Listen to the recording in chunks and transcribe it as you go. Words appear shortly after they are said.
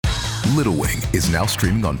Little Wing is now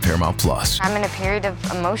streaming on Paramount Plus. I'm in a period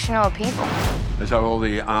of emotional upheaval. Is that all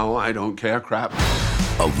the I don't care crap?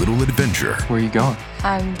 A little adventure. Where are you going?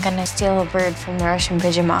 I'm gonna steal a bird from the Russian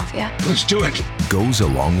pigeon mafia. Let's do it. Goes a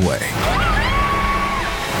long way.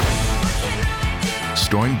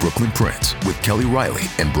 Starring Brooklyn Prince with Kelly Riley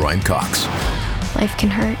and Brian Cox. Life can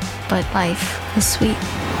hurt, but life is sweet.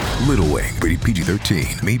 Little Wing, rated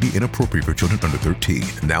PG-13, may be inappropriate for children under 13.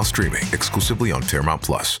 Now streaming exclusively on Paramount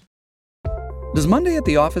Plus. Does Monday at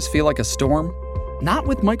the office feel like a storm? Not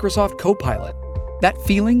with Microsoft Copilot. That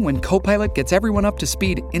feeling when Copilot gets everyone up to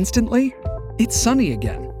speed instantly? It's sunny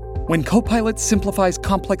again. When Copilot simplifies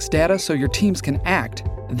complex data so your teams can act,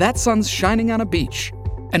 that sun's shining on a beach.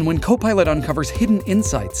 And when Copilot uncovers hidden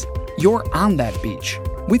insights, you're on that beach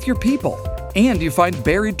with your people, and you find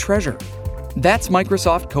buried treasure. That's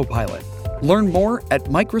Microsoft Copilot. Learn more at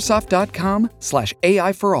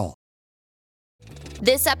Microsoft.com/AI for all.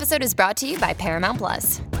 This episode is brought to you by Paramount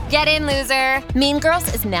Plus. Get in, loser! Mean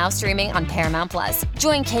Girls is now streaming on Paramount Plus.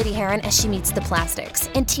 Join Katie Heron as she meets the plastics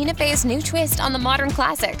in Tina Fey's new twist on the modern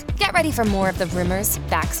classic. Get ready for more of the rumors,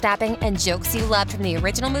 backstabbing, and jokes you loved from the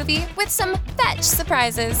original movie with some fetch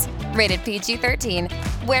surprises. Rated PG-13.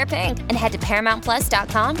 Wear pink and head to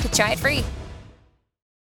ParamountPlus.com to try it free.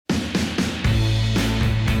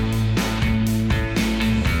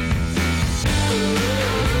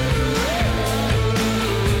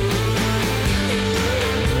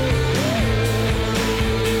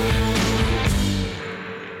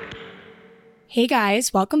 Hey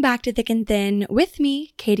guys, welcome back to Thick and Thin with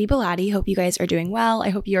me, Katie Bellotti. Hope you guys are doing well. I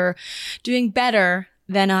hope you're doing better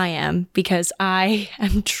than I am, because I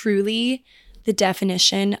am truly the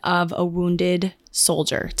definition of a wounded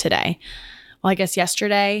soldier today. Well, I guess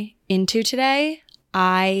yesterday into today,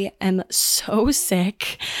 I am so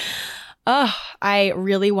sick. I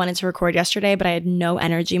really wanted to record yesterday, but I had no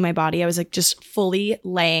energy in my body. I was like just fully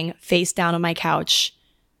laying face down on my couch,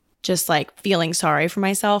 just like feeling sorry for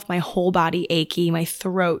myself, my whole body achy, my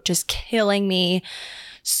throat just killing me.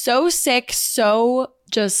 So sick, so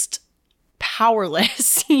just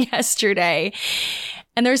powerless yesterday.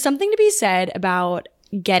 And there's something to be said about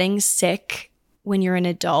getting sick when you're an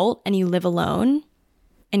adult and you live alone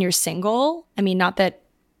and you're single. I mean, not that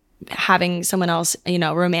having someone else,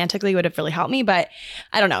 romantically would have really helped me, but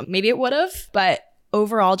I don't know, maybe it would have. But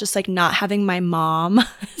overall, just like not having my mom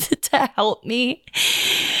to help me.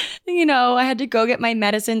 I had to go get my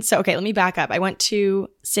medicine. So, okay, let me back up. I went to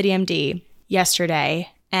CityMD yesterday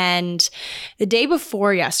and the day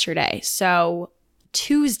before yesterday. So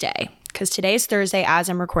Tuesday, because today's Thursday as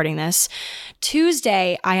I'm recording this,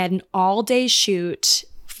 Tuesday, I had an all-day shoot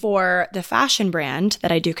for the fashion brand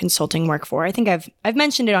that I do consulting work for. I think I've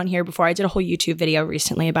mentioned it on here before. I did a whole YouTube video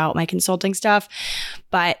recently about my consulting stuff,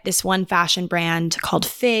 but this one fashion brand called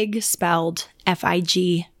FIGUE, spelled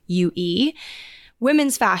F-I-G-U-E,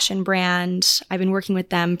 women's fashion brand. I've been working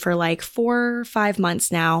with them for like 4 or 5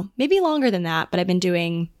 months now, maybe longer than that, but I've been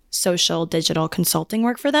doing social digital consulting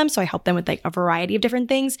work for them. So I help them with like a variety of different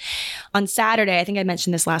things. On Saturday, I think I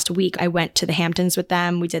mentioned this last week, I went to the Hamptons with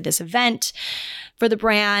them. We did this event for the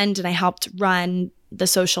brand and I helped run the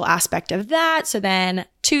social aspect of that. So then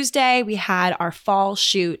Tuesday, we had our fall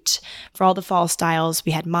shoot for all the fall styles.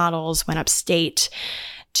 We had models, went upstate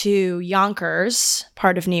to Yonkers,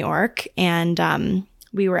 part of New York. And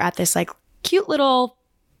we were at this like cute little,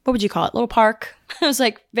 what would you call it? Little park. It was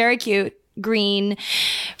like very cute, green,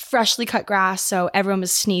 freshly cut grass. So everyone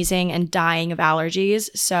was sneezing and dying of allergies.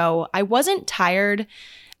 So I wasn't tired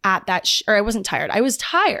at that, or I wasn't tired. I was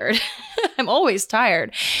tired. I'm always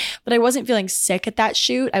tired, but I wasn't feeling sick at that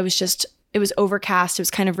shoot. It was overcast. It was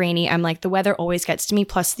kind of rainy. I'm like, the weather always gets to me.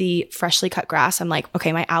 Plus the freshly cut grass. I'm like,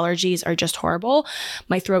 okay, my allergies are just horrible.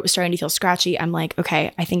 My throat was starting to feel scratchy. I'm like,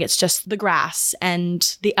 okay, I think it's just the grass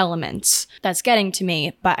and the elements that's getting to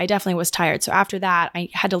me. But I definitely was tired. So after that, I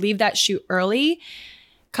had to leave that shoot early,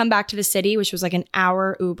 come back to the city, which was like an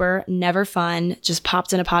hour Uber, never fun. Just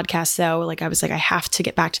popped in a podcast though. Like I was like, I have to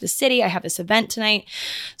get back to the city. I have this event tonight.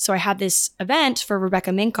 So I had this event for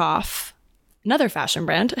Rebecca Minkoff, another fashion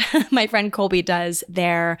brand. My friend Colby does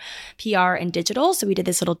their PR and digital. So we did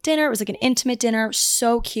this little dinner. It was like an intimate dinner.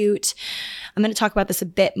 So cute. I'm going to talk about this a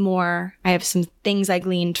bit more. I have some things I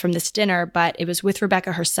gleaned from this dinner, but it was with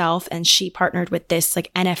Rebecca herself. And she partnered with this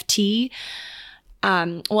like NFT,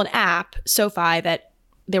 an app, SoFi, that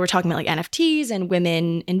they were talking about like NFTs and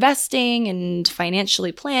women investing and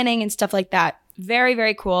financially planning and stuff like that. Very,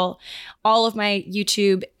 very cool. All of my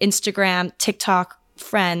YouTube, Instagram, TikTok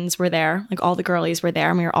friends were there. Like all the girlies were there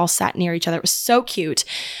and we were all sat near each other. It was so cute.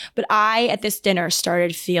 But I, at this dinner,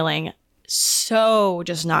 started feeling so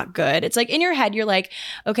just not good. It's like in your head, you're like,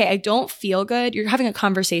 okay, I don't feel good. You're having a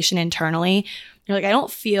conversation internally. You're like, I don't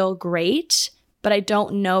feel great, but I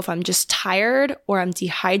don't know if I'm just tired or I'm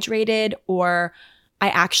dehydrated or I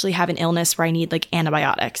actually have an illness where I need like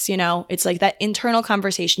antibiotics, you know? It's like that internal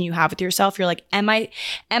conversation you have with yourself. You're like, am I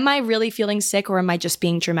really feeling sick or am I just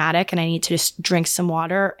being dramatic and I need to just drink some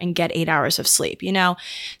water and get 8 hours of sleep, you know?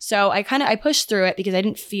 So I pushed through it because I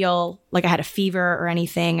didn't feel like I had a fever or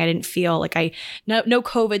anything. I didn't feel like no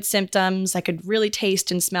COVID symptoms. I could really taste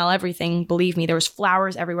and smell everything. Believe me, there was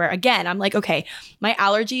flowers everywhere. Again, I'm like, okay, my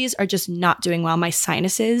allergies are just not doing well. My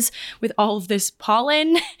sinuses with all of this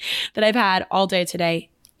pollen that I've had all day today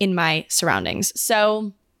in my surroundings.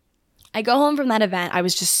 So I go home from that event. I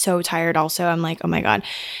was just so tired also. I'm like, oh my God.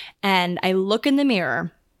 And I look in the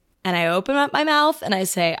mirror and I open up my mouth and I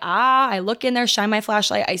say, I look in there, shine my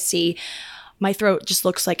flashlight. I see my throat just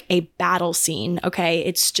looks like a battle scene. Okay.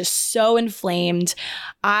 It's just so inflamed.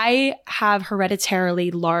 I have hereditarily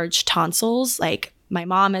large tonsils. Like my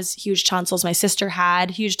mom has huge tonsils. My sister had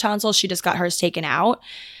huge tonsils. She just got hers taken out.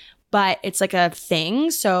 But it's like a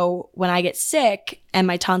thing. So when I get sick and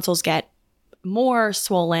my tonsils get more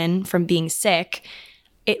swollen from being sick,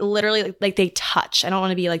 it literally like they touch. I don't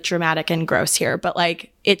want to be like dramatic and gross here, but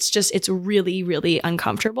like it's really, really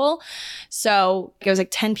uncomfortable. So it was like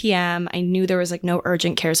 10 p.m. I knew there was like no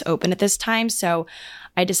urgent cares open at this time. So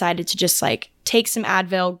I decided to just like take some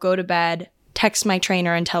Advil, go to bed, text my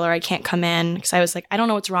trainer and tell her I can't come in because I was like, I don't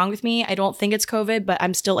know what's wrong with me. I don't think it's COVID, but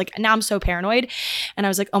I'm still like, now I'm so paranoid. And I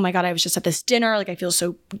was like, oh my God, I was just at this dinner. Like I feel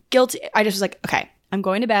so guilty. I just was like, okay, I'm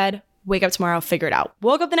going to bed, wake up tomorrow, figure it out.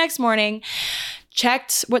 Woke up the next morning,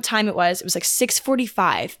 checked what time it was. It was like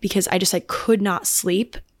 6:45 because I just like could not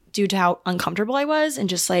sleep due to how uncomfortable I was. And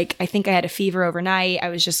just like, I think I had a fever overnight. I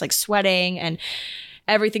was just like sweating and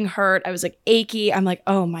everything hurt. I was like achy. I'm like,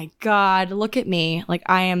 oh my God, look at me. Like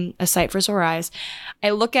I am a sight for sore eyes. I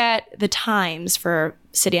look at the times for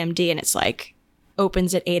CityMD and it's like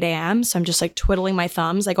opens at 8 a.m. So I'm just like twiddling my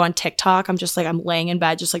thumbs. I go on TikTok. I'm just like, I'm laying in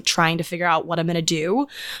bed, just like trying to figure out what I'm going to do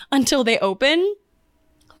until they open.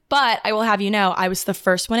 But I will have you know, I was the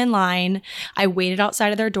first one in line. I waited outside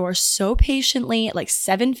of their door so patiently at like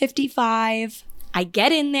 7:55. I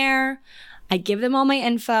get in there. I give them all my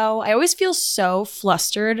info. I always feel so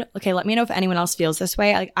flustered. Okay, let me know if anyone else feels this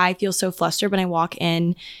way. Like I feel so flustered when I walk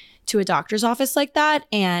in to a doctor's office like that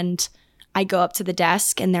and I go up to the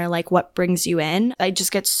desk and they're like, what brings you in? I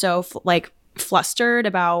just get so flustered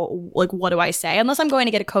about like, what do I say? Unless I'm going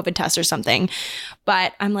to get a COVID test or something.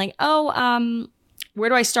 But I'm like, where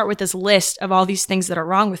do I start with this list of all these things that are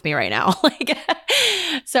wrong with me right now?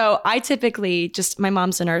 So I typically just, my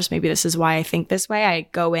mom's a nurse. Maybe this is why I think this way. I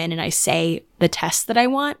go in and I say the tests that I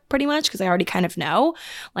want pretty much because I already kind of know.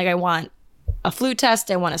 Like I want a flu test.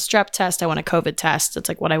 I want a strep test. I want a COVID test. It's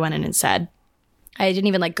like what I went in and said. I didn't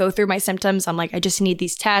even like go through my symptoms. I'm like, I just need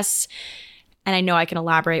these tests. And I know I can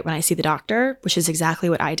elaborate when I see the doctor, which is exactly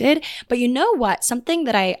what I did. But you know what? Something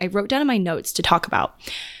that I wrote down in my notes to talk about.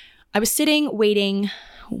 I was sitting, waiting,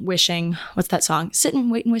 wishing. What's that song? Sitting,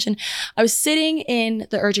 waiting, wishing. I was sitting in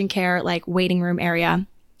the urgent care, like waiting room area,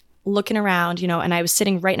 looking around, you know, and I was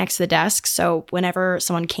sitting right next to the desk. So whenever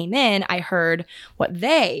someone came in, I heard what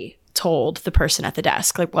they told the person at the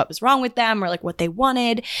desk, like what was wrong with them or like what they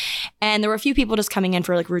wanted. And there were a few people just coming in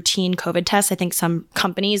for like routine COVID tests. I think some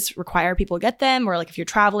companies require people to get them, or like if you're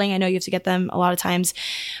traveling, I know you have to get them a lot of times.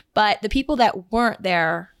 But the people that weren't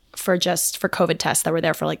there for COVID tests, that were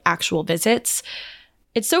there for like actual visits,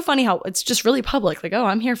 it's so funny how it's just really public. Like, oh,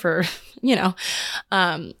 I'm here for, you know.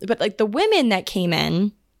 But like the women that came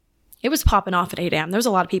in, it was popping off at 8 a.m. There was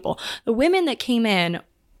a lot of people. The women that came in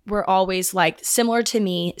were always like similar to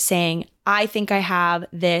me saying, I think I have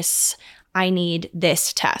this, I need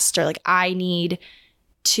this test, or like I need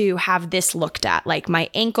to have this looked at, like my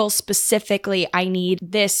ankle specifically, I need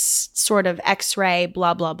this sort of x-ray,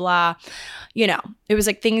 blah, blah, blah. You know, it was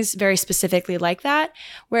like things very specifically like that.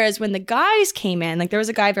 Whereas when the guys came in, like there was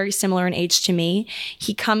a guy very similar in age to me.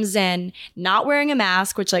 He comes in not wearing a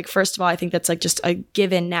mask, which like, first of all, I think that's like just a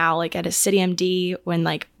given now, like at a CityMD when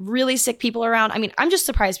like really sick people are around. I mean, I'm just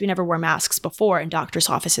surprised we never wore masks before in doctor's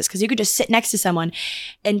offices because you could just sit next to someone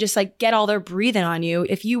and just like get all their breathing on you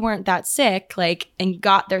if you weren't that sick, like, and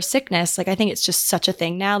got their sickness. Like, I think it's just such a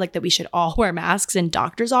thing now, like that we should all wear masks in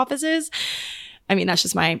doctor's offices. I mean, that's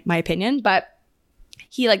just my opinion, but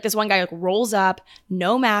he, like, this one guy like rolls up,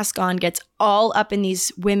 no mask on, gets all up in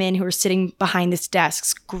these women who are sitting behind this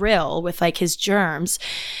desk's grill with like his germs.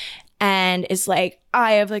 and is like,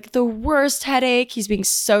 I have like the worst headache. He's being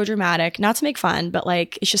so dramatic, not to make fun, but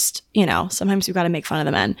like, it's just, you know, sometimes we've got to make fun of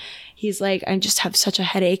the men. He's like, I just have such a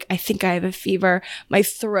headache. I think I have a fever. My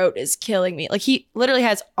throat is killing me. Like, he literally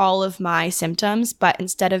has all of my symptoms, but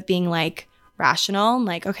instead of being like rational, I'm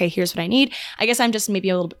like, okay, here's what I need. I guess I'm just maybe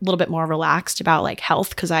a little bit more relaxed about like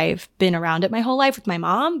health because I've been around it my whole life with my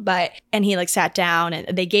mom. And he like sat down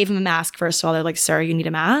and they gave him a mask first of all. They're like, sir, you need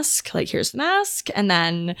a mask. Like, here's the mask. And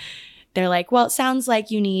then they're like, well, it sounds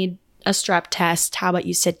like you need a strep test. How about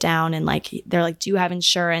you sit down? And like, they're like, do you have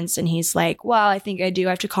insurance? And he's like, well, I think I do. I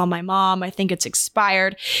have to call my mom. I think it's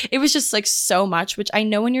expired. It was just like so much, which I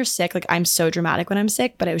know when you're sick, like I'm so dramatic when I'm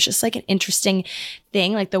sick, but it was just like an interesting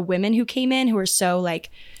thing. Like the women who came in who were so like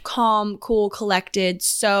calm, cool, collected.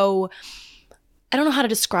 So I don't know how to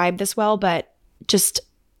describe this well, but just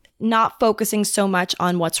not focusing so much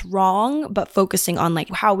on what's wrong, but focusing on like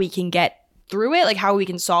how we can get through it, like how we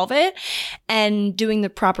can solve it, and doing the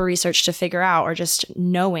proper research to figure out, or just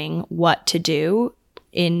knowing what to do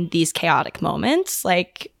in these chaotic moments.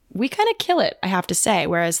 Like, we kind of kill it, I have to say.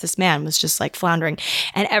 Whereas this man was just like floundering,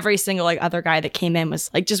 and every single like other guy that came in was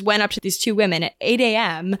like, just went up to these two women at 8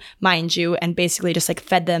 a.m., mind you, and basically just like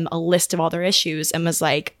fed them a list of all their issues and was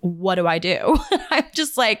like, what do I do? I'm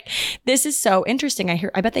just like, this is so interesting.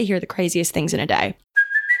 I bet they hear the craziest things in a day.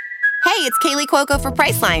 Hey, it's Kaylee Cuoco for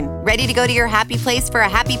Priceline. Ready to go to your happy place for a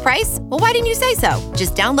happy price? Well, why didn't you say so?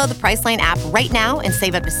 Just download the Priceline app right now and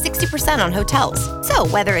save up to 60% on hotels. So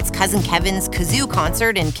whether it's Cousin Kevin's Kazoo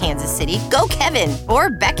Concert in Kansas City, go Kevin, or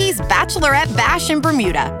Becky's Bachelorette Bash in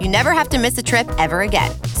Bermuda, you never have to miss a trip ever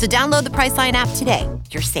again. So download the Priceline app today.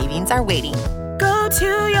 Your savings are waiting. Go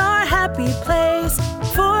to your happy place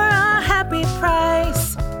for a happy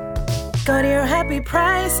price. Go to your happy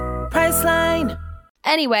price, Priceline.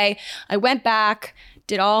 Anyway, I went back,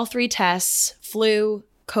 did all 3 tests, flu,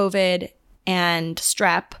 COVID, and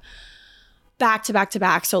strep, back to back to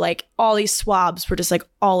back. So like all these swabs were just like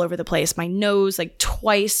all over the place. My nose, like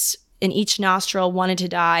twice in each nostril, wanted to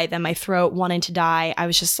die. Then my throat wanted to die. I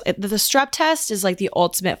was just, the strep test is like the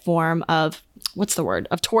ultimate form of, what's the word?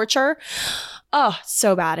 Of torture. Oh,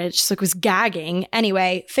 so bad. It just like was gagging.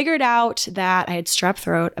 Anyway, figured out that I had strep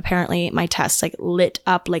throat. Apparently my test like lit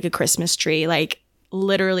up like a Christmas tree, like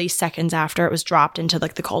literally seconds after it was dropped into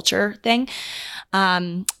like the culture thing.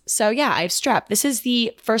 So yeah, I have strep. This is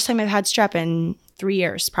the first time I've had strep in 3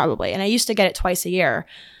 years probably. And I used to get it twice a year,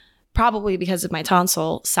 probably because of my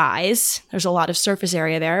tonsil size. There's a lot of surface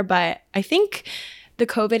area there, but I think the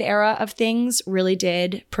COVID era of things really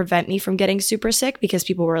did prevent me from getting super sick because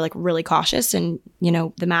people were like really cautious and, you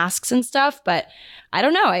know, the masks and stuff. But I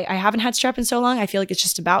don't know. I haven't had strep in so long. I feel like it's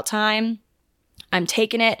just about time. I'm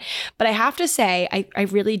taking it. But I have to say, I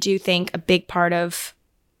really do think a big part of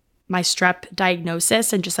my strep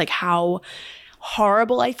diagnosis and just like how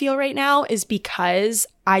horrible I feel right now is because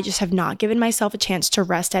I just have not given myself a chance to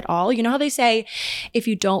rest at all. You know how they say, if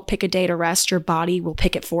you don't pick a day to rest, your body will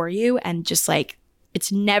pick it for you. And just like,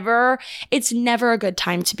 it's never a good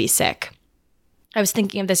time to be sick. I was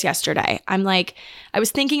thinking of this yesterday. I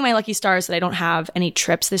was thinking in my lucky stars that I don't have any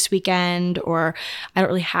trips this weekend, or I don't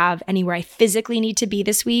really have anywhere I physically need to be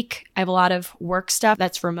this week. I have a lot of work stuff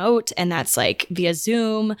that's remote and that's like via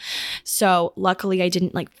Zoom. So luckily I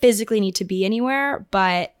didn't like physically need to be anywhere,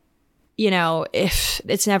 but you know, if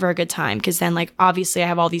it's never a good time, because then like obviously I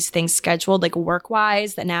have all these things scheduled like work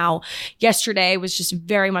wise that now yesterday was just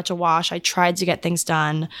very much a wash. I tried to get things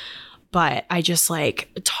done, but I just like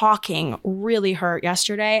talking really hurt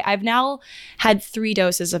yesterday. I've now had 3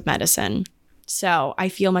 doses of medicine. So I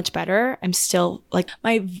feel much better. I'm still like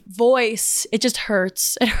my voice, it just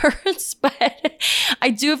hurts. It hurts, but I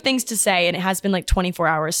do have things to say. And it has been like 24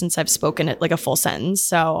 hours since I've spoken it like a full sentence.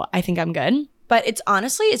 So I think I'm good. But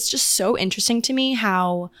it's just so interesting to me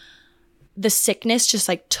how the sickness just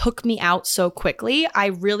like took me out so quickly. I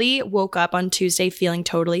really woke up on Tuesday feeling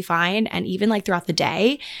totally fine. And even like throughout the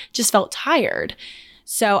day, just felt tired.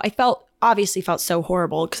 So I obviously felt so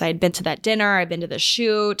horrible because I had been to that dinner, I'd been to the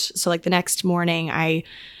shoot. So like the next morning,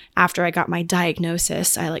 after I got my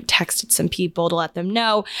diagnosis, I like texted some people to let them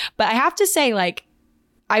know. But I have to say, like,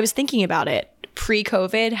 I was thinking about it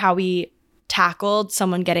pre-COVID, how we tackled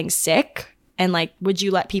someone getting sick. And like, would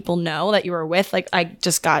you let people know that you were with, like, I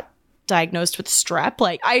just got diagnosed with strep?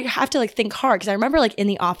 Like, I have to like think hard because I remember like in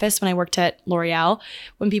the office when I worked at L'Oreal,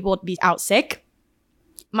 when people would be out sick,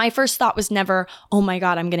 my first thought was never, oh my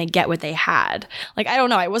God, I'm going to get what they had. Like, I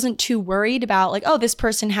don't know. I wasn't too worried about like, oh, this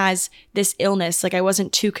person has this illness. Like, I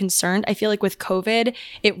wasn't too concerned. I feel like with COVID,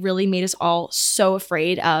 it really made us all so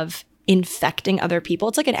afraid of infecting other people.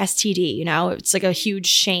 It's like an STD, you know? It's like a huge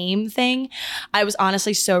shame thing. I was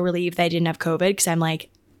honestly so relieved that I didn't have COVID because I'm like,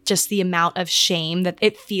 just the amount of shame that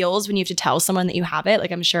it feels when you have to tell someone that you have it.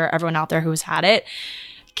 Like I'm sure everyone out there who has had it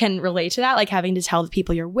can relate to that, like having to tell the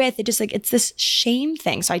people you're with. It just like, it's this shame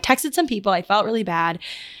thing. So I texted some people. I felt really bad,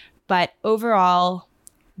 but overall,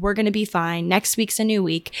 we're going to be fine. Next week's a new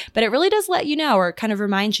week, but it really does let you know, or kind of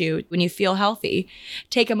remind you when you feel healthy,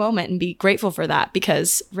 take a moment and be grateful for that,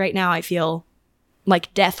 because right now I feel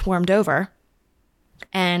like death warmed over.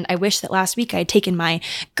 And I wish that last week I had taken my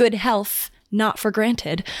good health not for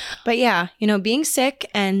granted. But yeah, you know, being sick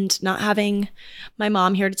and not having my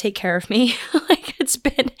mom here to take care of me, like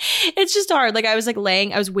it's just hard. Like I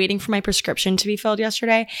was waiting for my prescription to be filled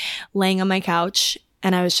yesterday, laying on my couch.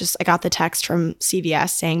 And I got the text from CVS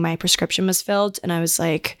saying my prescription was filled. And I was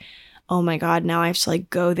like, oh my God, now I have to like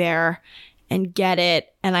go there and get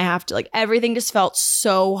it. And I have to like, everything just felt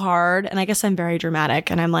so hard. And I guess I'm very dramatic.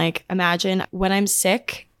 And I'm like, imagine when I'm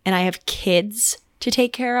sick and I have kids to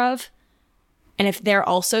take care of. And if they're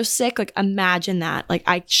also sick, like imagine that. Like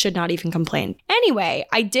I should not even complain. Anyway,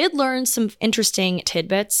 I did learn some interesting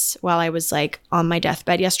tidbits while I was like on my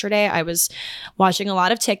deathbed yesterday. I was watching a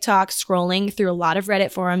lot of TikTok, scrolling through a lot of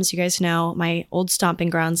Reddit forums. You guys know my old stomping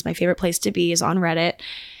grounds, my favorite place to be is on Reddit.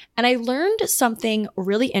 And I learned something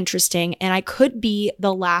really interesting, and I could be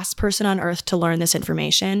the last person on earth to learn this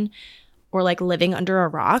information or like living under a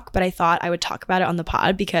rock, but I thought I would talk about it on the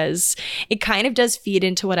pod because it kind of does feed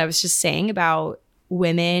into what I was just saying about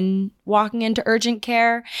women walking into urgent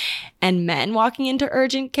care and men walking into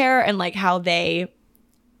urgent care, and like how they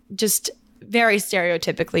just very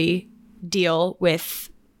stereotypically deal with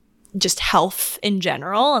just health in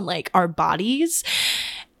general and like our bodies.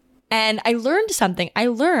 And I learned something. I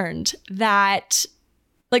learned that,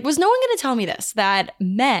 like, was no one going to tell me this, that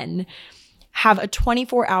men have a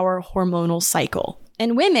 24-hour hormonal cycle.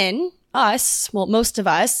 And women, most of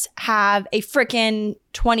us, have a freaking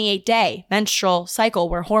 28-day menstrual cycle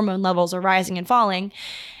where hormone levels are rising and falling,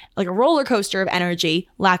 like a roller coaster of energy,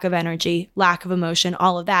 lack of emotion,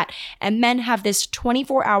 all of that. And men have this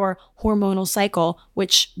 24-hour hormonal cycle,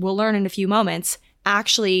 which we'll learn in a few moments,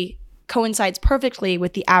 actually coincides perfectly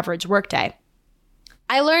with the average workday.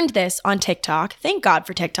 I learned this on TikTok. Thank God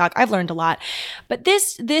for TikTok. I've learned a lot. But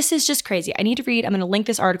this is just crazy. I need to read. I'm going to link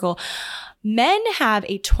this article. Men have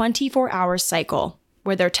a 24-hour cycle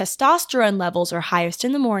where their testosterone levels are highest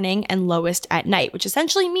in the morning and lowest at night, which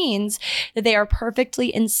essentially means that they are perfectly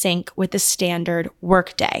in sync with the standard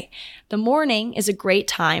workday. The morning is a great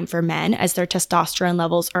time for men as their testosterone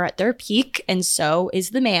levels are at their peak, and so is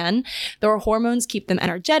the man. Their hormones keep them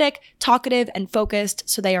energetic, talkative, and focused,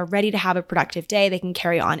 so they are ready to have a productive day. They can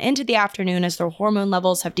carry on into the afternoon as their hormone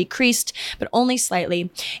levels have decreased, but only slightly.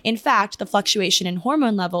 In fact, the fluctuation in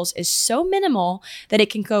hormone levels is so minimal that it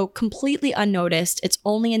can go completely unnoticed. It's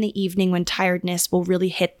only in the evening when tiredness will really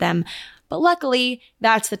hit them. But luckily,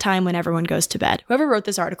 that's the time when everyone goes to bed. Whoever wrote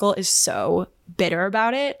this article is so bitter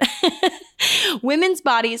about it. Women's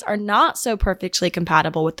bodies are not so perfectly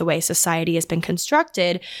compatible with the way society has been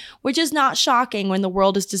constructed, which is not shocking when the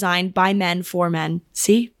world is designed by men for men.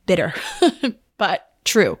 See? Bitter. But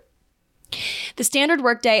true. The standard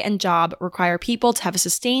workday and job require people to have a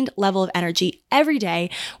sustained level of energy every day,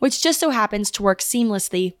 which just so happens to work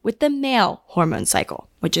seamlessly with the male hormone cycle,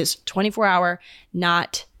 which is 24-hour,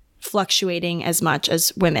 not fluctuating as much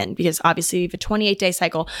as women, because obviously you have a 28-day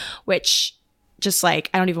cycle, which just like,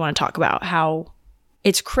 I don't even want to talk about how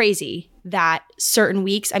it's crazy that certain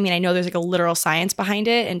weeks, I mean, I know there's like a literal science behind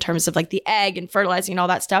it in terms of like the egg and fertilizing and all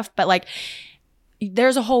that stuff, but like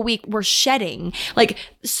there's a whole week we're shedding. Like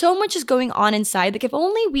so much is going on inside. Like if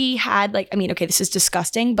only we had like, I mean, okay, this is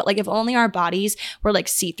disgusting, but like if only our bodies were like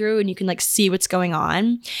see-through and you can like see what's going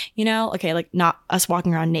on, you know? Okay, like not us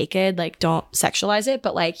walking around naked, like don't sexualize it,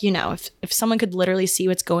 but like, you know, if someone could literally see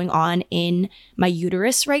what's going on in my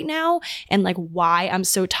uterus right now and like why I'm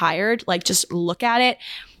so tired, like just look at it.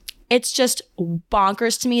 It's just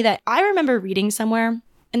bonkers to me that I remember reading somewhere,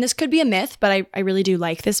 and this could be a myth, but I really do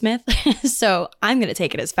like this myth. So I'm going to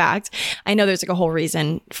take it as fact. I know there's like a whole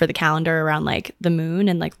reason for the calendar around like the moon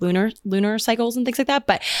and like lunar cycles and things like that.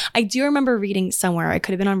 But I do remember reading somewhere, it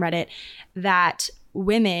could have been on Reddit, that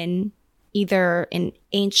women either in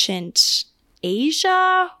ancient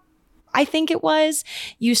Asia, I think it was,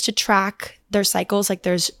 used to track their cycles. Like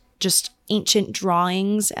there's just ancient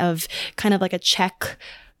drawings of kind of like a check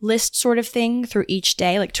list sort of thing through each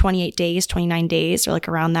day, like 28 days, 29 days, or like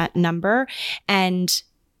around that number. And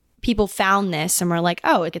people found this and were like,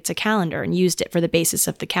 oh, it's a calendar, and used it for the basis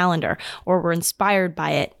of the calendar, or were inspired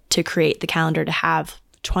by it to create the calendar to have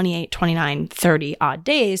 28, 29, 30 odd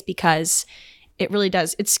days, because it really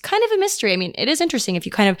does. It's kind of a mystery. I mean, it is interesting if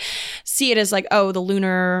you kind of see it as like, oh, the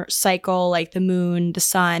lunar cycle, like the moon, the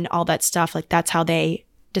sun, all that stuff. Like that's how they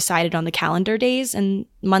decided on the calendar days and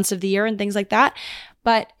months of the year and things like that.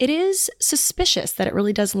 But it is suspicious that it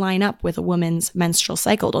really does line up with a woman's menstrual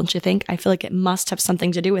cycle, don't you think? I feel like it must have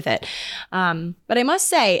something to do with it. But I must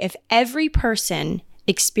say, if every person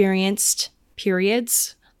experienced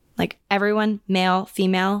periods, like everyone, male,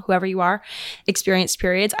 female, whoever you are, experienced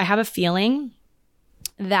periods, I have a feeling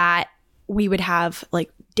that we would have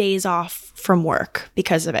like days off from work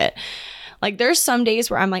because of it. Like there's some days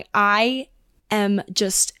where I'm like, I am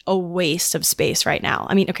just a waste of space right now.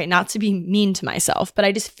 I mean, okay, not to be mean to myself, but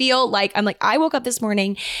I just feel like I woke up this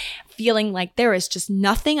morning feeling like there is just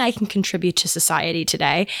nothing I can contribute to society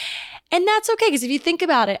today. And that's okay, because if you think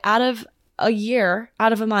about it, out of a year,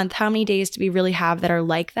 out of a month, how many days do we really have that are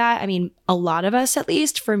like that? I mean, a lot of us, at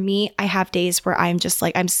least. For me, I have days where I'm just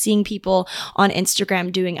like, I'm seeing people on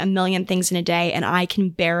Instagram doing a million things in a day, and I can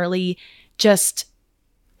barely just,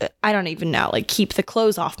 I don't even know, like keep the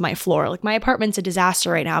clothes off my floor. Like my apartment's a disaster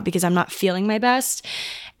right now because I'm not feeling my best.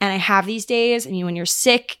 And I have these days. I mean, when you're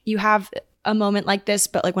sick, you have a moment like this,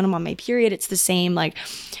 but like when I'm on my period, it's the same. Like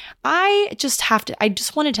I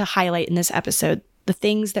just wanted to highlight in this episode the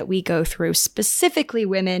things that we go through, specifically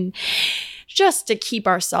women, just to keep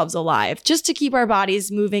ourselves alive, just to keep our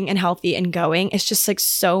bodies moving and healthy and going. It's just like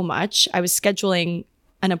so much. I was scheduling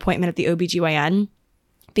an appointment at the OBGYN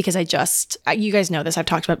because you guys know this, I've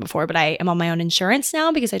talked about it before, but I am on my own insurance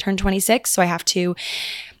now because I turned 26. So I have to,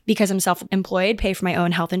 because I'm self-employed, pay for my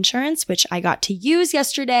own health insurance, which I got to use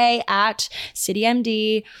yesterday at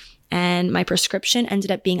CityMD. And my prescription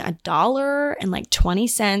ended up being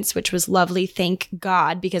 $1.20, which was lovely. Thank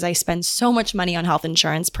God, because I spend so much money on health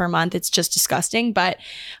insurance per month. It's just disgusting. But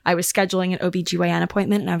I was scheduling an OBGYN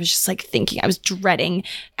appointment and I was just like thinking, I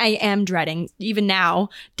am dreading, even now,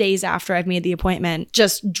 days after I've made the appointment,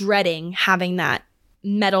 just dreading having that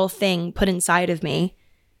metal thing put inside of me.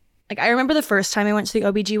 Like I remember the first time I went to the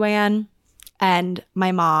OBGYN and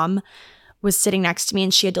my mom was sitting next to me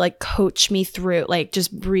and she had to like coach me through like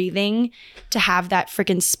just breathing to have that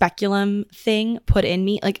freaking speculum thing put in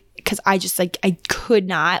me. Like, cause I just like, I could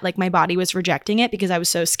not, like my body was rejecting it because I was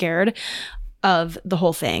so scared of the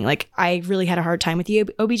whole thing. Like I really had a hard time with the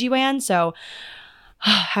OBGYN. So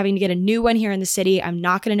having to get a new one here in the city, I'm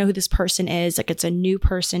not going to know who this person is. Like it's a new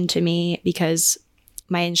person to me because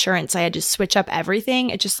my insurance, I had to switch up everything.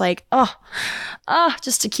 It's just like,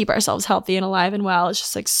 just to keep ourselves healthy and alive and well. It's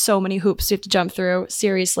just like so many hoops we have to jump through.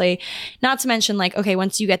 Seriously. Not to mention like, okay,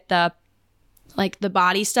 once you get the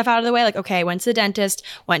body stuff out of the way, like, okay, went to the dentist,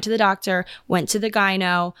 went to the doctor, went to the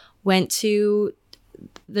gyno, went to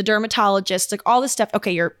the dermatologist, like all this stuff.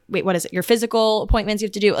 Okay, your physical appointments you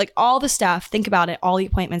have to do, like all the stuff. Think about it, all the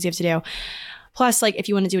appointments you have to do. Plus, like, if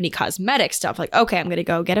you want to do any cosmetic stuff, like, okay, I'm going to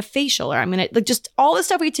go get a facial, or I'm going to, like, just all the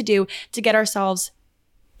stuff we have to do to get ourselves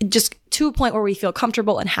just to a point where we feel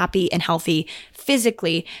comfortable and happy and healthy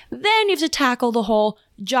physically. Then you have to tackle the whole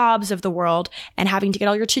jobs of the world and having to get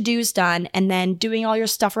all your to-dos done and then doing all your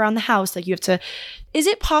stuff around the house. Like, you have to, is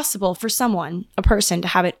it possible for a person to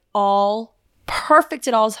have it all perfect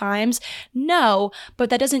at all times? No, but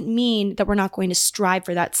that doesn't mean that we're not going to strive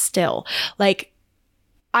for that still. Like,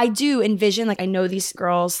 I do envision, like I know these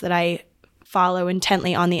girls that I follow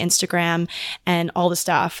intently on the Instagram and all the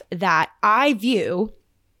stuff that I view,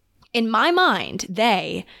 in my mind,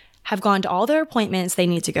 they have gone to all their appointments they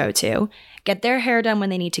need to go to, get their hair done when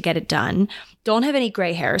they need to get it done, don't have any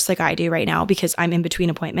gray hairs like I do right now because I'm in between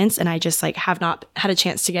appointments and I just like have not had a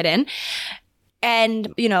chance to get in.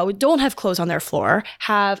 And, don't have clothes on their floor,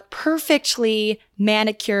 have perfectly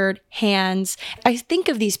manicured hands. I think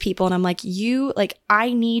of these people and I'm like,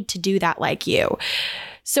 I need to do that like you.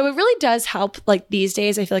 So it really does help. Like these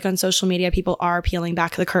days, I feel like on social media, people are peeling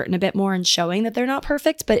back the curtain a bit more and showing that they're not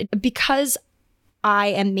perfect. But because I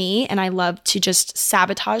am me and I love to just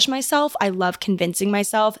sabotage myself, I love convincing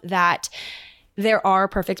myself that there are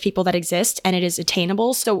perfect people that exist and it is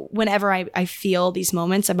attainable. So whenever I feel these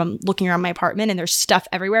moments, I'm looking around my apartment and there's stuff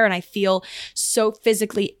everywhere and I feel so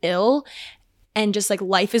physically ill and just like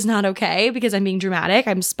life is not okay because I'm being dramatic,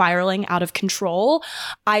 I'm spiraling out of control,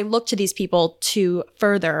 I look to these people to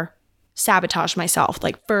further sabotage myself,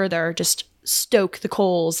 like further just stoke the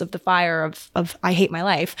coals of the fire of I hate my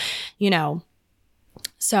life,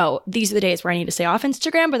 So these are the days where I need to stay off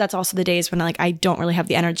Instagram, but that's also the days when I don't really have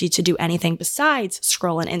the energy to do anything besides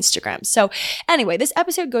scroll on Instagram. So anyway, this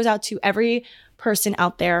episode goes out to every person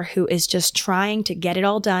out there who is just trying to get it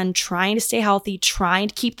all done, trying to stay healthy, trying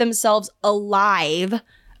to keep themselves alive,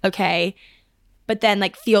 okay? but then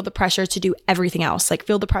like feel the pressure to do everything else, like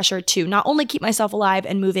feel the pressure to not only keep myself alive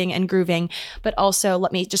and moving and grooving, but also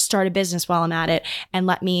let me just start a business while I'm at it, and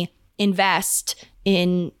let me invest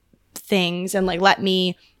in things, and like let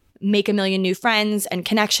me make a million new friends and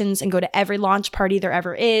connections and go to every launch party there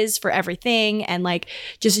ever is for everything, and like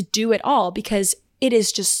just do it all, because it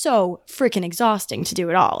is just so freaking exhausting to do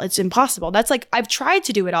it all. It's impossible. That's like, I've tried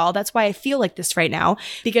to do it all. That's why I feel like this right now,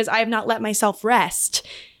 because I have not let myself rest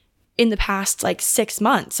in the past like 6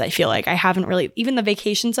 months. I feel like I haven't really, even the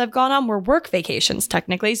vacations I've gone on were work vacations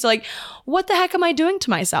technically. So like, what the heck am I doing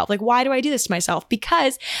to myself? Like, why do I do this to myself?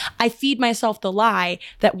 Because I feed myself the lie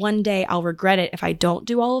that one day I'll regret it if I don't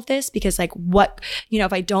do all of this, because like what,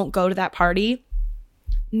 if I don't go to that party,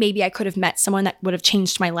 maybe I could have met someone that would have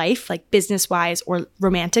changed my life, like business-wise or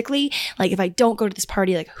romantically. Like if I don't go to this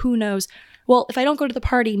party, like who knows? Well, if I don't go to the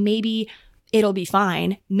party, maybe it'll be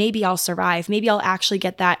fine. Maybe I'll survive. Maybe I'll actually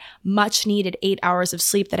get that much needed 8 hours of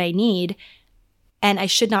sleep that I need. And I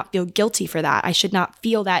should not feel guilty for that. I should not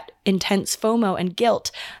feel that intense FOMO and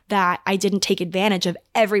guilt that I didn't take advantage of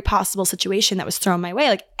every possible situation that was thrown my way,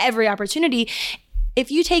 like every opportunity. If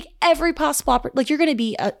you take every possible like you're going to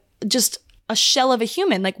be just a shell of a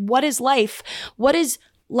human. Like what is life? What is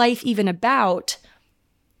life even about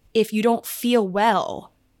if you don't feel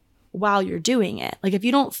well while you're doing it? Like if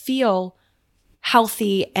you don't feel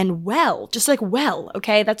healthy and well, just like well,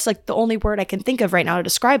 okay? That's like the only word I can think of right now to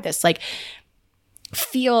describe this. Like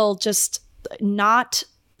feel just not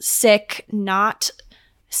sick, not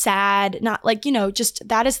sad, not like, just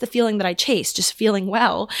that is the feeling that I chase, just feeling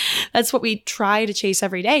well. That's what we try to chase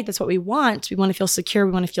every day. That's what we want. We want to feel secure.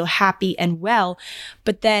 We want to feel happy and well.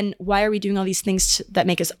 But then why are we doing all these things that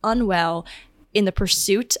make us unwell in the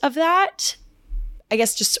pursuit of that? I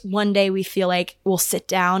guess just one day we feel like we'll sit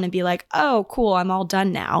down and be like, oh, cool, I'm all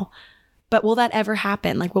done now. But will that ever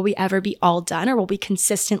happen? Like, will we ever be all done, or will we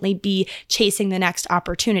consistently be chasing the next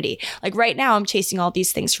opportunity? Like right now, I'm chasing all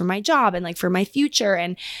these things for my job and like for my future,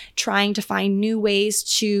 and trying to find new ways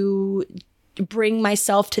to bring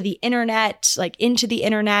myself to the internet, like into the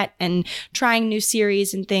internet, and trying new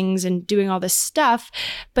series and things and doing all this stuff.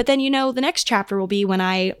 But then, the next chapter will be when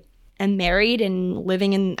I am married and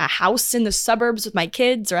living in a house in the suburbs with my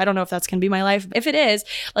kids, or I don't know if that's going to be my life. If it is,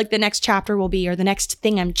 like the next chapter will be, or the next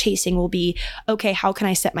thing I'm chasing will be, okay, how can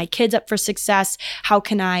I set my kids up for success? How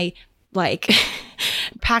can I like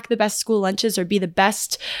pack the best school lunches or be the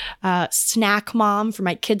best snack mom for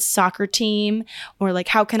my kids' soccer team? Or like,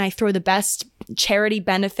 how can I throw the best charity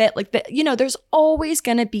benefit? Like, there's always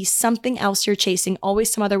going to be something else you're chasing,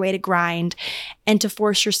 always some other way to grind and to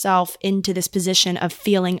force yourself into this position of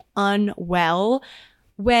feeling unwell.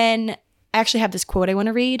 When I actually have this quote I want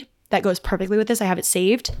to read that goes perfectly with this. I have it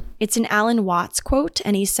saved. It's an Alan Watts quote,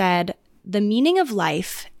 and he said, "The meaning of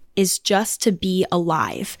life is just to be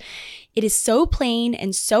alive. It is so plain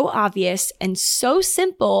and so obvious and so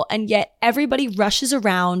simple, and yet everybody rushes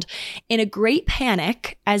around in a great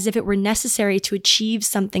panic as if it were necessary to achieve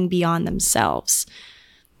something beyond themselves."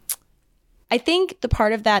 I think the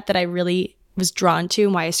part of that I really was drawn to,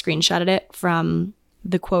 and why I screenshotted it from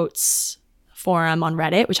the quotes forum on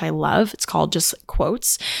Reddit, which I love, it's called just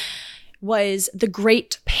Quotes, was the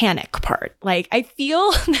great panic part. Like, I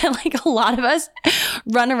feel that like a lot of us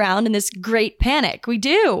run around in this great panic. We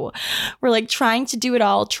do. We're like trying to do it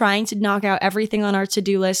all, trying to knock out everything on our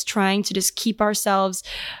to-do list, trying to just keep ourselves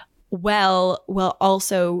well, while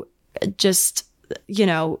also just,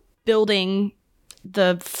 building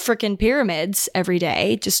the freaking pyramids every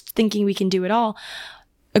day, just thinking we can do it all.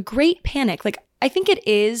 A great panic. Like, I think it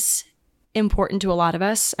is important to a lot of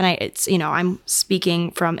us. And I'm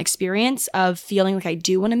speaking from experience of feeling like I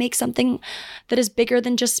do want to make something that is bigger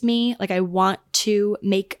than just me. Like I want to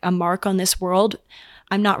make a mark on this world.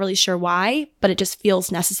 I'm not really sure why, but it just feels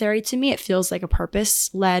necessary to me. It feels like a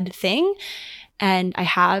purpose-led thing. And I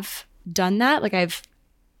have done that. Like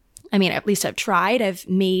at least I've tried. I've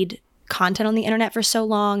made content on the internet for so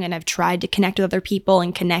long, and I've tried to connect with other people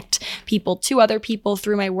and connect people to other people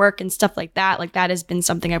through my work and stuff like that. Like that has been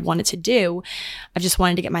something I've wanted to do. I've just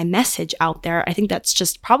wanted to get my message out there. I think that's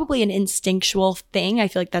just probably an instinctual thing. I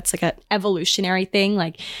feel like that's like an evolutionary thing.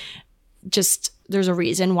 Like just there's a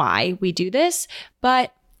reason why we do this.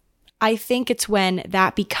 But I think it's when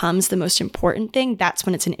that becomes the most important thing, that's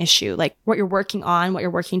when it's an issue. Like what you're working on, what you're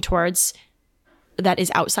working towards that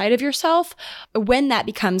is outside of yourself, when that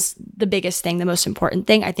becomes the biggest thing, the most important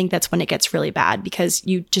thing, I think that's when it gets really bad, because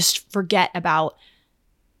you just forget about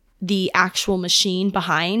the actual machine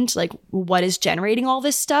behind like what is generating all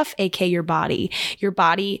this stuff, aka your body,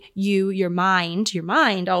 your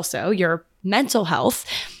mind also, your mental health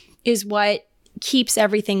is what keeps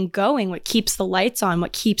everything going, what keeps the lights on,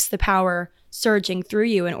 what keeps the power surging through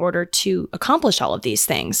you in order to accomplish all of these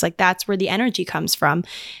things. Like that's where the energy comes from.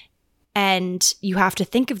 And you have to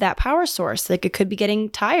think of that power source. Like it could be getting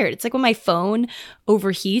tired. It's like when my phone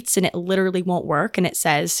overheats and it literally won't work and it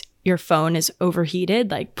says your phone is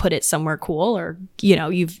overheated, like put it somewhere cool, or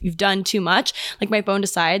you've done too much. Like my phone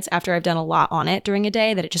decides after I've done a lot on it during a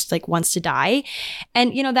day that it just like wants to die.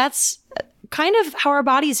 And that's kind of how our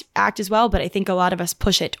bodies act as well. But I think a lot of us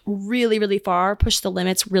push it really, really far, push the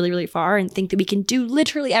limits really, really far, and think that we can do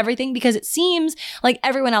literally everything because it seems like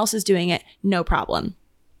everyone else is doing it, no problem.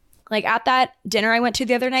 Like at that dinner I went to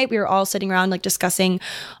the other night, we were all sitting around like discussing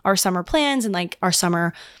our summer plans and like our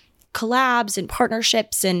summer collabs and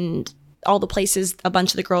partnerships and all the places a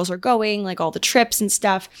bunch of the girls are going, like all the trips and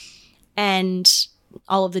stuff, and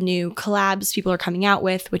all of the new collabs people are coming out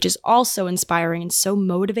with, which is also inspiring and so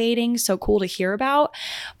motivating, so cool to hear about,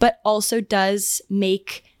 but also does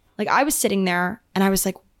make, like I was sitting there and I was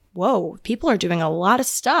like, whoa, people are doing a lot of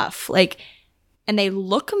stuff. Like, and they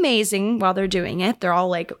look amazing while they're doing it. They're all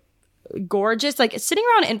like gorgeous, like sitting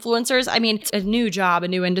around influencers. I mean, it's a new job, a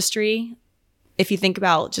new industry. If you think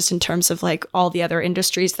about just in terms of like all the other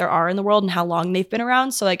industries there are in the world and how long they've been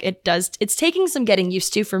around. So like it's taking some getting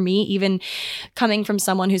used to for me, even coming from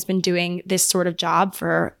someone who's been doing this sort of job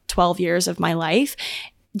for 12 years of my life,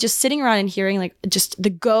 just sitting around and hearing like just the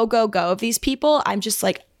go of these people. I'm just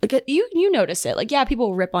like you notice it. Like, yeah,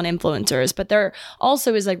 people rip on influencers, but there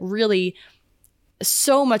also is like really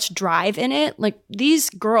so much drive in it. Like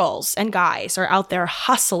these girls and guys are out there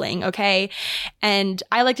hustling, okay? And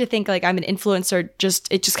I like to think like I'm an influencer,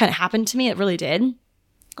 it just kind of happened to me. It really did.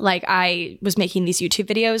 Like I was making these YouTube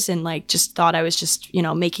videos and like just thought I was just,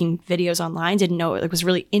 making videos online. Didn't know it was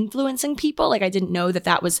really influencing people. Like I didn't know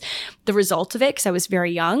that was the result of it because I was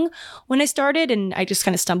very young when I started and I just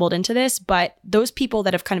kind of stumbled into this. But those people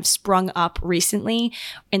that have kind of sprung up recently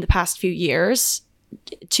in the past few years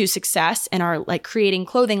to success and are like creating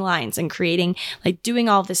clothing lines and creating like doing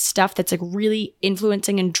all this stuff that's like really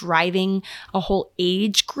influencing and driving a whole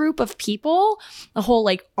age group of people, a whole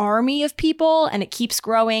like army of people, and it keeps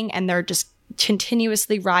growing and they're just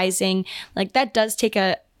continuously rising. Like that does take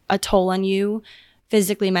a toll on you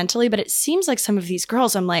physically, mentally, but it seems like some of these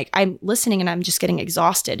girls, I'm listening and I'm just getting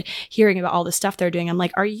exhausted hearing about all the stuff they're doing. I'm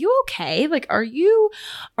like, are you okay? Like, are you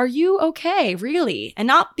okay? Really? And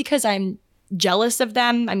not because I'm jealous of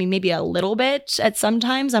them. I mean, maybe a little bit at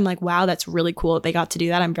sometimes. I'm like, wow, that's really cool that they got to do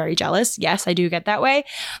that. I'm very jealous. Yes, I do get that way.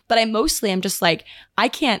 But I'm just like, I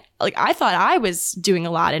can't, like, I thought I was doing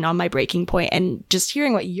a lot and on my breaking point, and just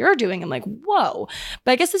hearing what you're doing, I'm like, whoa.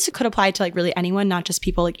 But I guess this could apply to like really anyone, not just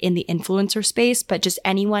people like in the influencer space, but just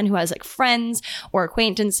anyone who has like friends or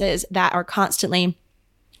acquaintances that are constantly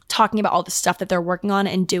talking about all the stuff that they're working on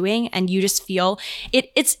and doing, and you just feel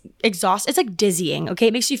it's exhausting. It's like dizzying, okay?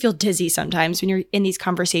 It makes you feel dizzy sometimes when you're in these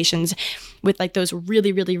conversations with like those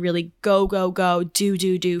really, really, really go,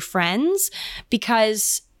 do friends,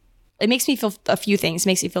 because it makes me feel a few things. It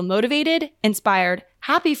makes me feel motivated, inspired,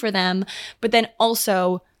 happy for them, but then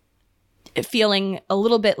also feeling a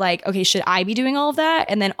little bit like, okay, should I be doing all of that?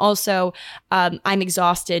 And then also I'm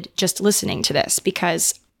exhausted just listening to this,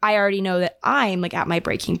 because I already know that I'm like at my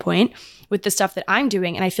breaking point with the stuff that I'm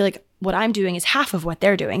doing. And I feel like what I'm doing is half of what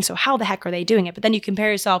they're doing. So how the heck are they doing it? But then you compare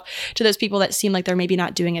yourself to those people that seem like they're maybe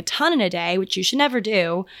not doing a ton in a day, which you should never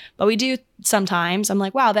do, but we do sometimes. I'm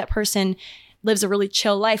like, wow, that person lives a really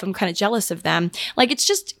chill life. I'm kind of jealous of them. Like it's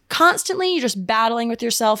just constantly, you're just battling with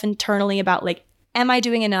yourself internally about like, am I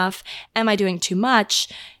doing enough? Am I doing too much?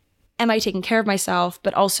 Am I taking care of myself?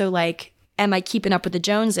 But also like, am I keeping up with the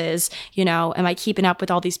Joneses? Am I keeping up with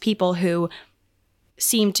all these people who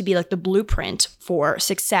seem to be like the blueprint for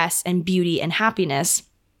success and beauty and happiness?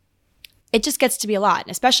 It just gets to be a lot,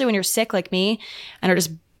 especially when you're sick like me and are just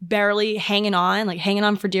barely hanging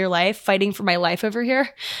on for dear life, fighting for my life over here.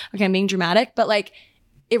 Okay, I'm being dramatic, but like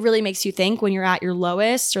it really makes you think when you're at your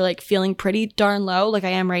lowest or like feeling pretty darn low like I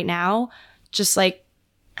am right now, just like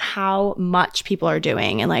how much people are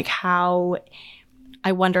doing and like how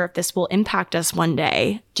I wonder if this will impact us one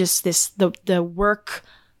day. Just the work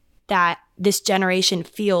that this generation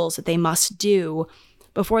feels that they must do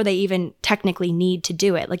before they even technically need to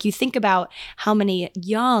do it. Like you think about how many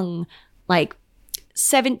young, like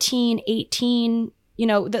 17, 18,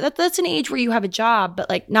 that's an age where you have a job, but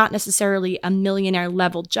like not necessarily a millionaire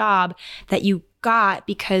level job that you got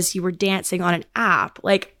because you were dancing on an app.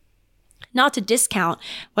 Like, not to discount,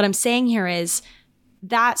 what I'm saying here is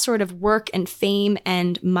that sort of work and fame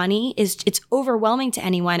and money it's overwhelming to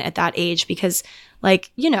anyone at that age, because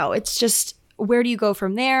like, it's just, where do you go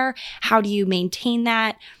from there? How do you maintain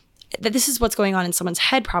that? that this is what's going on in someone's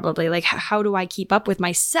head probably. Like, how do I keep up with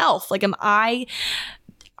myself? Like, I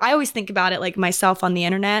always think about it like myself on the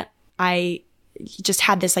internet. I just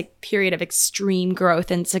had this like period of extreme growth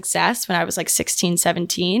and success when I was like 16,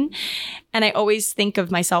 17. And I always think of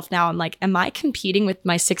myself now, I'm like, am I competing with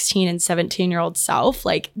my 16 and 17-year-old self?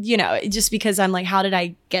 Like, you know, just because I'm like, how did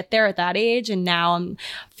I get there at that age? And now I'm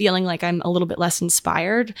feeling like I'm a little bit less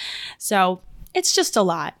inspired. So it's just a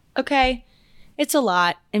lot, okay? It's a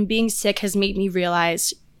lot. And being sick has made me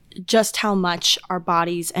realize just how much our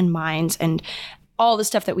bodies and minds and all the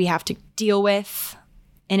stuff that we have to deal with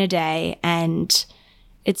in a day. And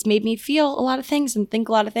it's made me feel a lot of things and think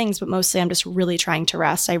a lot of things, but mostly I'm just really trying to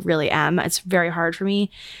rest. I really am. It's very hard for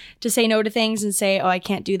me to say no to things and say, oh, I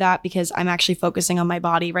can't do that, because I'm actually focusing on my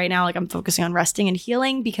body right now. Like, I'm focusing on resting and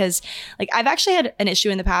healing, because like I've actually had an issue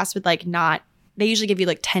in the past with like they usually give you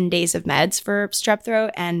like 10 days of meds for strep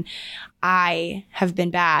throat, and I have been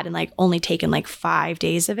bad and like only taken like 5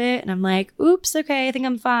 days of it. And I'm like, oops, okay, I think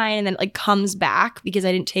I'm fine. And then it like comes back because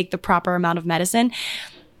I didn't take the proper amount of medicine.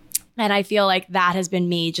 And I feel like that has been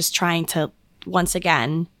me just trying to, once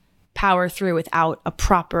again, power through without a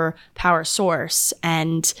proper power source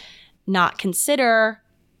and not consider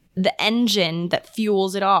the engine that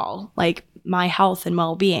fuels it all, like my health and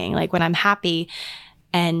well-being. Like, when I'm happy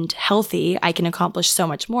and healthy, I can accomplish so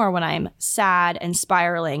much more. When I'm sad and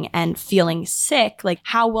spiraling and feeling sick, like,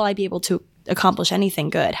 how will I be able to accomplish anything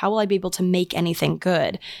good? How will I be able to make anything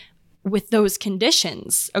good with those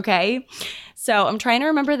conditions? Okay. So I'm trying to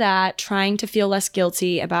remember that, trying to feel less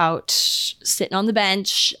guilty about sitting on the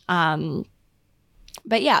bench.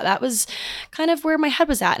 But yeah, that was kind of where my head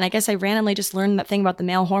was at. And I guess I randomly just learned that thing about the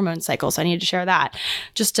male hormone cycle. So I needed to share that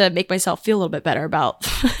just to make myself feel a little bit better about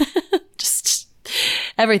just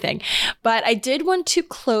everything. But I did want to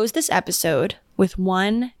close this episode with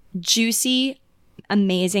one juicy,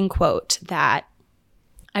 amazing quote that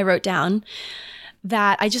I wrote down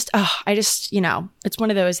that I just, you know, it's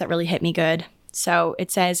one of those that really hit me good. So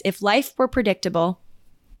it says, if life were predictable,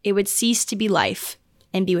 it would cease to be life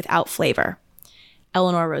and be without flavor.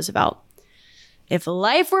 Eleanor Roosevelt. If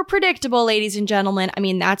life were predictable, ladies and gentlemen, I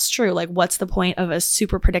mean, that's true. Like, what's the point of a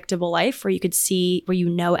super predictable life where you could see, where you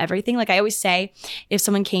know everything? Like, I always say, if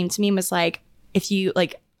someone came to me and was like, if you,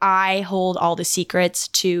 like, I hold all the secrets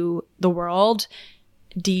to the world,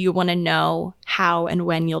 do you want to know how and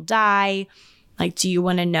when you'll die? Like, do you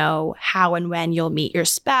want to know how and when you'll meet your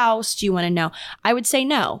spouse? Do you want to know? I would say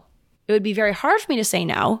no. It would be very hard for me to say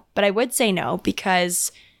no, but I would say no,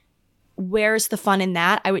 because where's the fun in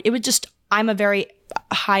that? I'm a very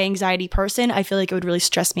high anxiety person. I feel like it would really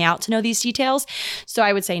stress me out to know these details. So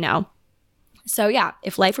I would say no. So yeah,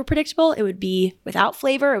 if life were predictable, it would be without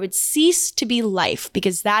flavor. It would cease to be life,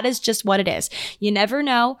 because that is just what it is. You never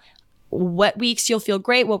know what weeks you'll feel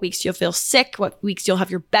great, what weeks you'll feel sick, what weeks you'll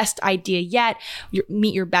have your best idea yet,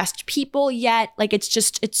 meet your best people yet. Like, it's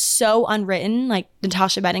so unwritten. Like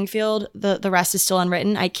Natasha Bedingfield, the rest is still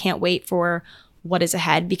unwritten. I can't wait for what is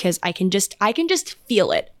ahead, because I can just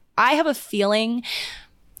feel it. I have a feeling,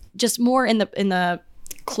 just more in the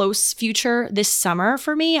close future, this summer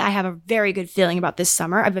for me, I have a very good feeling about this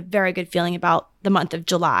summer. I have a very good feeling about the month of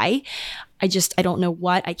July. I don't know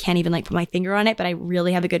what, I can't even like put my finger on it, but I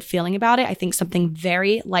really have a good feeling about it. I think something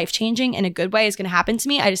very life-changing in a good way is going to happen to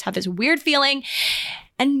me. I just have this weird feeling.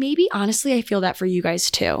 And maybe honestly, I feel that for you guys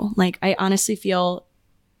too. Like, I honestly feel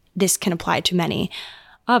this can apply to many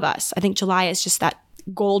of us. I think July is just that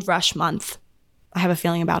gold rush month. I have a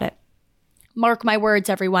feeling about it. Mark my words,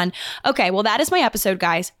 everyone. Okay, well, that is my episode,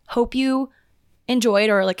 guys. Hope you enjoyed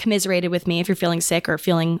or like commiserated with me if you're feeling sick or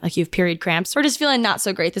feeling like you have period cramps or just feeling not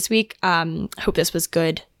so great this week. Hope this was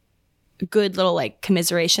good little like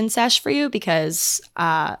commiseration sesh for you, because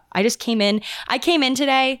I came in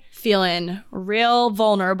today feeling real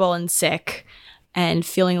vulnerable and sick and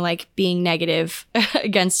feeling like being negative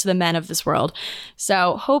against the men of this world.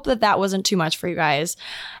 So hope that wasn't too much for you guys.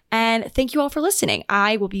 And thank you all for listening.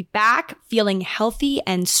 I will be back feeling healthy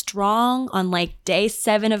and strong on like day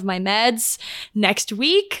 7 of my meds next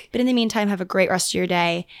week. But in the meantime, have a great rest of your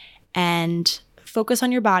day and focus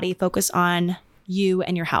on your body, focus on you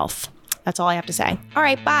and your health. That's all I have to say. All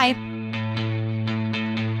right, bye.